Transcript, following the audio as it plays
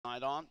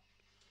ride on.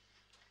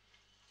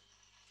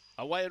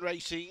 Away and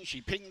racing, she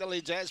pinged the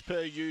lids as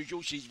per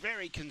usual. She's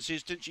very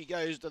consistent. She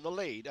goes to the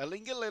lead.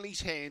 Alinga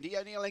Lily's handy,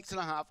 only a length and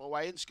a half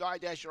away, and Sky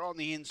Dasher on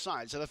the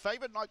inside. So the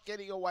favourite not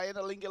getting away, and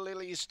Alinga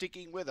Lily is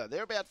sticking with her.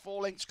 They're about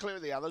 4 lengths clear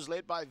of the others,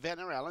 led by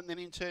Vanna Allen, then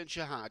in turn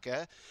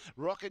Shahaka.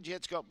 Rocket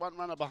Jet's got one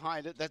runner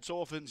behind it. That's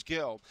Orphan's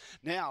Girl.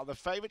 Now, the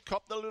favourite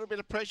copped a little bit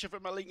of pressure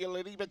from Alinga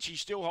Lily, but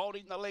she's still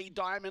holding the lead,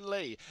 Diamond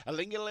Lee.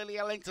 Alinga Lily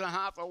a length and a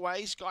half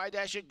away. Sky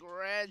Dasher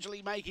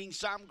gradually making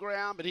some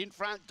ground, but in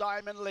front,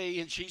 Diamond Lee,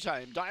 and she's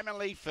home. Diamond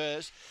Lee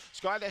first.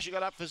 Sky Dasher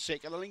got up for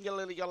second. Alinga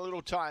Lily got a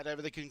little tired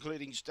over the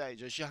concluding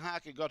stages.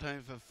 Shahaka got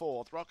home for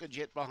fourth. Rocket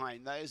Jet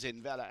behind those.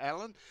 Then Vanna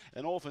Allen.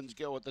 And Orphan's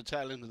Girl at the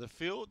tail end of the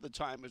field. The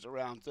time was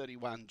around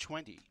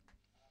 31:20.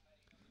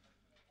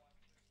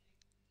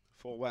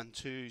 4, 1,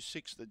 2,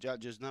 6, the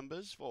judges'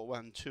 numbers. 4,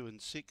 1, 2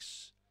 and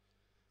 6.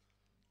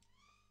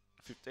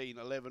 15,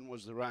 11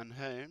 was the run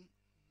home.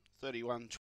 31.